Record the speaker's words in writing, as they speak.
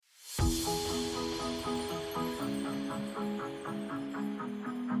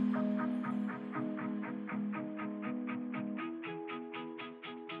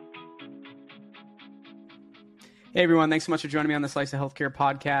Hey everyone, thanks so much for joining me on the Slice of Healthcare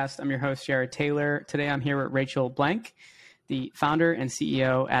podcast. I'm your host, Jared Taylor. Today I'm here with Rachel Blank, the founder and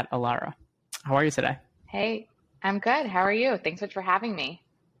CEO at Alara. How are you today? Hey, I'm good. How are you? Thanks so much for having me.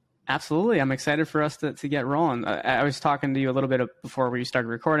 Absolutely. I'm excited for us to get rolling. I was talking to you a little bit before we started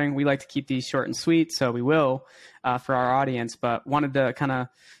recording. We like to keep these short and sweet, so we will for our audience, but wanted to kind of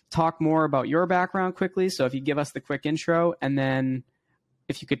talk more about your background quickly. So if you give us the quick intro, and then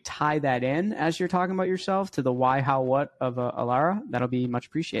if you could tie that in as you're talking about yourself to the why, how, what of Alara, that'll be much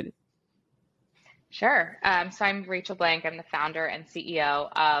appreciated. Sure. So I'm Rachel Blank. I'm the founder and CEO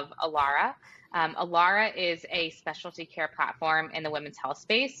of Alara. Alara is a specialty care platform in the women's health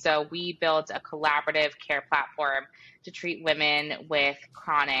space. So we built a collaborative care platform to treat women with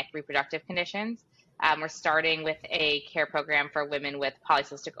chronic reproductive conditions. We're starting with a care program for women with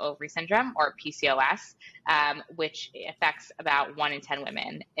polycystic ovary syndrome, or PCOS, which affects about 1 in 10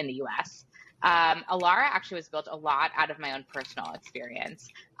 women in the US. Alara actually was built a lot out of my own personal experience.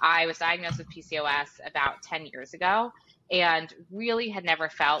 I was diagnosed with PCOS about 10 years ago and really had never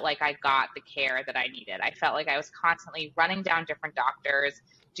felt like I got the care that I needed. I felt like I was constantly running down different doctors,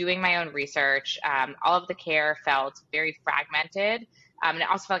 doing my own research. All of the care felt very fragmented. And it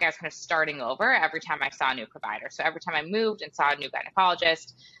also felt like I was kind of starting over every time I saw a new provider. So every time I moved and saw a new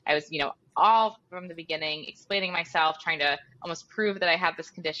gynecologist, I was, all from the beginning, explaining myself, trying to almost prove that I had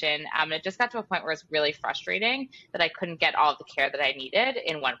this condition. And it just got to a point where it was really frustrating that I couldn't get all of the care that I needed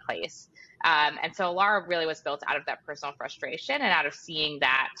in one place. And so Alara really was built out of that personal frustration and out of seeing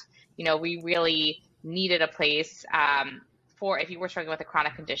that, we really needed a place for if you were struggling with a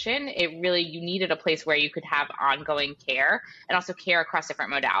chronic condition, you needed a place where you could have ongoing care and also care across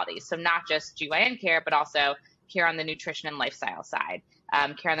different modalities. So not just GYN care, but also care on the nutrition and lifestyle side,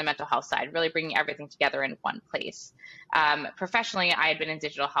 care on the mental health side, really bringing everything together in one place. Professionally, I had been in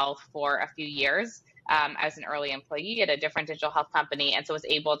digital health for a few years. I was an early employee at a different digital health company, and so was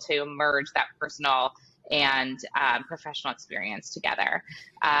able to merge that personal and professional experience together.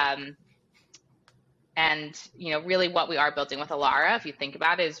 And, really what we are building with Alara, if you think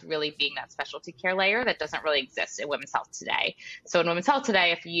about it, is really being that specialty care layer that doesn't really exist in women's health today. So in women's health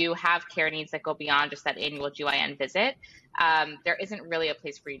today, if you have care needs that go beyond just that annual GYN visit, there isn't really a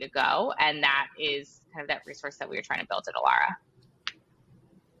place for you to go. And that is kind of that resource that we were trying to build at Alara.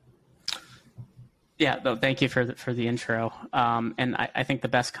 Yeah, no, thank you for the intro. And I think the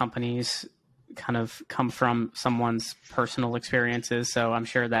best companies kind of come from someone's personal experiences. So I'm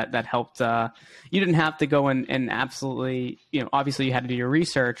sure that helped. You didn't have to go and absolutely, obviously you had to do your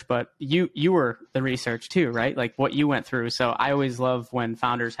research, but you were the research too, right? Like what you went through. So I always love when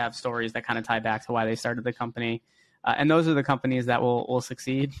founders have stories that kind of tie back to why they started the company. And those are the companies that will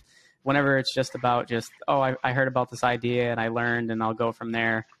succeed. Whenever it's just about I heard about this idea and I learned and I'll go from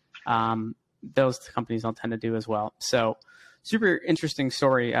there. Those companies don't tend to do as well. So super interesting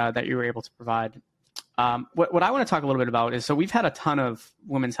story that you were able to provide. What I want to talk a little bit about is, so we've had a ton of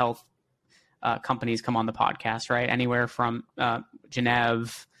women's health companies come on the podcast, right? Anywhere from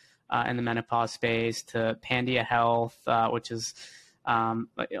Geneve in the menopause space to Pandia Health, which is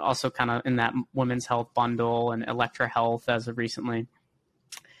also kind of in that women's health bundle, and Electra Health as of recently.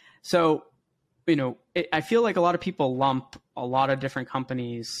 So, I feel like a lot of people lump a lot of different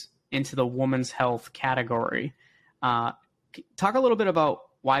companies into the women's health category. Talk a little bit about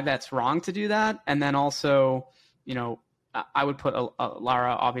why that's wrong to do that. And then also, I would put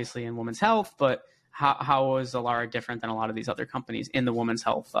Alara obviously in women's health, but how is Alara different than a lot of these other companies in the women's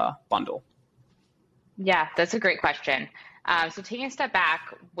health bundle? Yeah, that's a great question. So taking a step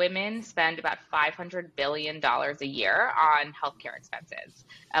back, women spend about $500 billion a year on healthcare expenses.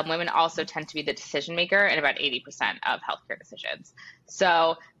 Women also tend to be the decision maker in about 80% of healthcare decisions.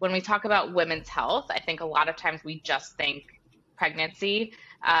 So when we talk about women's health, I think a lot of times we just think pregnancy,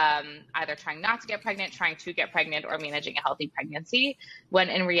 either trying not to get pregnant, trying to get pregnant, or managing a healthy pregnancy, when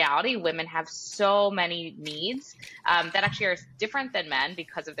in reality, women have so many needs that actually are different than men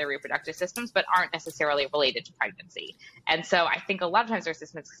because of their reproductive systems, but aren't necessarily related to pregnancy. And so I think a lot of times there's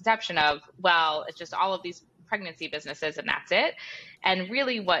this misconception of, well, it's just all of these pregnancy businesses and that's it. And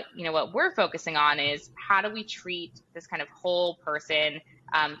really what we're focusing on is how do we treat this kind of whole person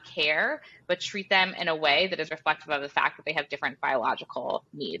care, but treat them in a way that is reflective of the fact that they have different biological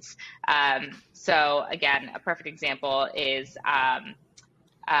needs. So again, a perfect example is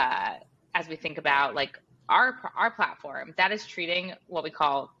as we think about like our platform, that is treating what we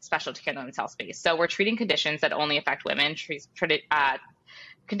call specialty care in the women's health space. So we're treating conditions that only affect women,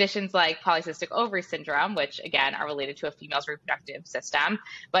 conditions like polycystic ovary syndrome, which again are related to a female's reproductive system,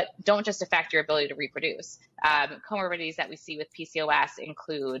 but don't just affect your ability to reproduce. Comorbidities that we see with PCOS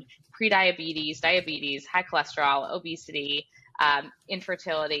include prediabetes, diabetes, high cholesterol, obesity,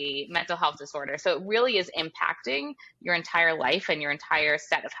 infertility, mental health disorders. So it really is impacting your entire life and your entire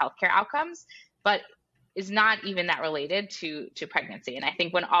set of healthcare outcomes, but is not even that related to pregnancy. And I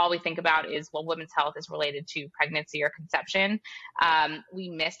think when all we think about is, well, women's health is related to pregnancy or conception, we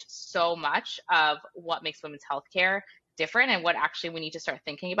missed so much of what makes women's healthcare different, and what actually we need to start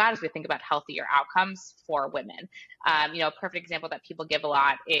thinking about as we think about healthier outcomes for women. A perfect example that people give a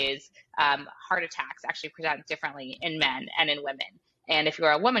lot is heart attacks actually present differently in men and in women. And if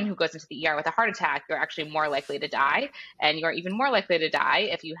you're a woman who goes into the ER with a heart attack, you're actually more likely to die. And you're even more likely to die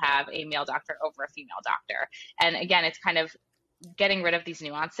if you have a male doctor over a female doctor. And again, it's kind of getting rid of these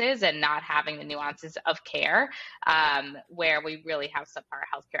nuances and not having the nuances of care, where we really have subpar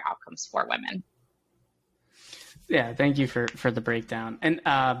healthcare outcomes for women. Yeah, thank you for the breakdown. And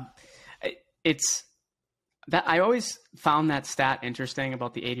it's that I always found that stat interesting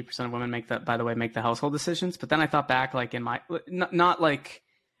about the 80% of women make the household decisions. But then I thought back, like in my, not like,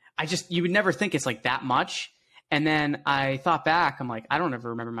 you would never think it's like that much. And then I thought back, I'm like, I don't ever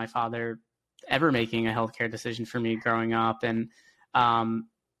remember my father ever making a healthcare decision for me growing up. And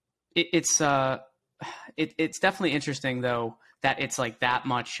it's definitely interesting though, that it's like that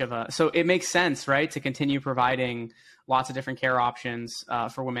much of so it makes sense, right, to continue providing lots of different care options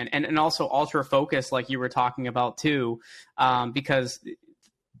for women, and also ultra focus, like you were talking about too, because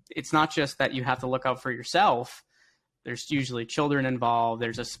it's not just that you have to look out for yourself. There's usually children involved.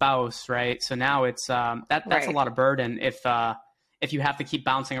 There's a spouse, right? So now it's that's right. A lot of burden if you have to keep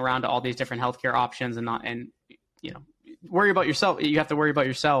bouncing around to all these different healthcare options and worry about yourself. You have to worry about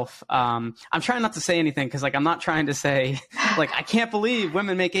yourself. I'm trying not to say anything because I'm not trying to say I can't believe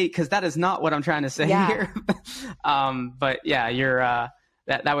women make 8, because that is not what I'm trying to say here. But yeah,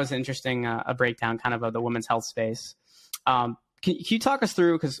 that was interesting, a breakdown kind of the women's health space. Can you talk us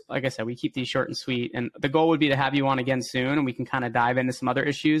through, because like I said, we keep these short and sweet, and the goal would be to have you on again soon and we can kind of dive into some other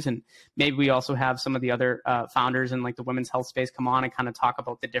issues, and maybe we also have some of the other founders in the women's health space come on and kind of talk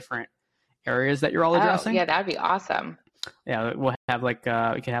about the different areas that you're all addressing. Yeah, that'd be awesome. Yeah, we'll have we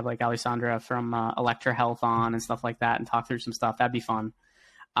could have Alessandra from Electra Health on and stuff like that and talk through some stuff. That'd be fun.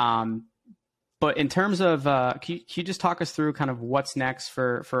 But in terms of, can you just talk us through kind of what's next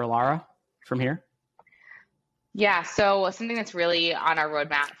for Elara from here? Yeah, so something that's really on our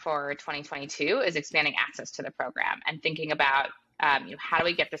roadmap for 2022 is expanding access to the program and thinking about how do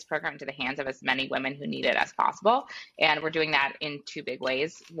we get this program into the hands of as many women who need it as possible? And we're doing that in 2 big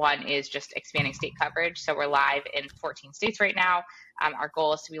ways. One is just expanding state coverage. So we're live in 14 states right now. Our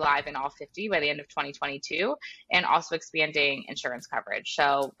goal is to be live in all 50 by the end of 2022, and also expanding insurance coverage.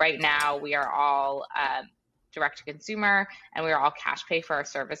 So right now we are all direct to consumer and we are all cash pay for our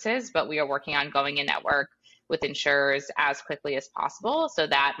services, but we are working on going in network with insurers as quickly as possible so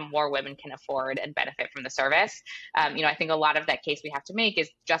that more women can afford and benefit from the service. I think a lot of that case we have to make is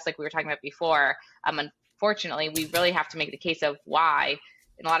just like we were talking about before. Unfortunately, we really have to make the case of why,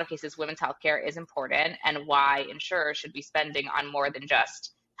 in a lot of cases, women's healthcare is important and why insurers should be spending on more than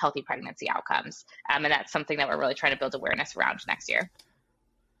just healthy pregnancy outcomes. And that's something that we're really trying to build awareness around next year.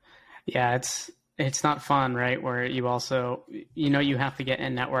 Yeah, it's not fun, right? Where you also, you have to get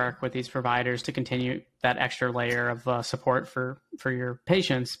in network with these providers to continue that extra layer of support for your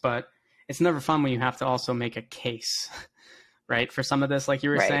patients, but it's never fun when you have to also make a case, right? For some of this, like you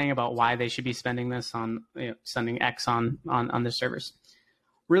were saying about why they should be spending this on, sending X on the servers.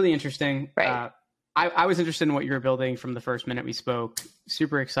 Really interesting. Right. I was interested in what you were building from the first minute we spoke.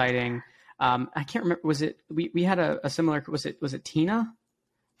 Super exciting. I can't remember. Was it, we had a similar, was it Tina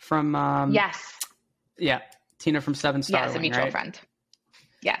from, yes. Yeah, Tina from 7 Star. Yes, a mutual friend.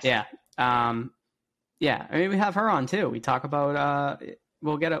 Yes. Yeah. Yeah. I mean, we have her on too. We talk about.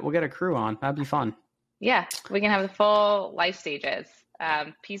 We'll get a crew on. That'd be fun. Yeah, we can have the full life stages: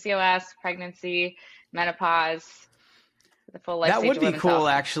 PCOS, pregnancy, menopause. The full life. That would be cool,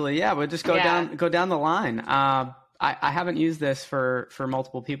 actually. Yeah, we'll just go down the line. I haven't used this for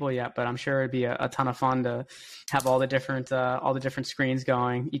multiple people yet, but I'm sure it'd be a ton of fun to have all the different screens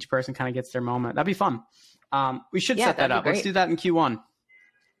going. Each person kind of gets their moment. That'd be fun. We should set that up. Let's do that in Q1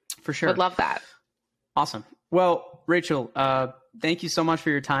 for sure. Would love that. Awesome. Well, Rachel, thank you so much for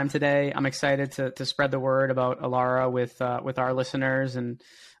your time today. I'm excited to spread the word about Elara with our listeners and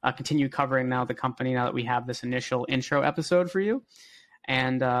continue covering now the company now that we have this initial intro episode for you.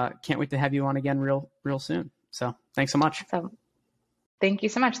 And can't wait to have you on again real soon. So thanks so much. Thank you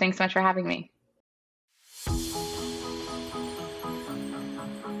so much. Thanks so much for having me.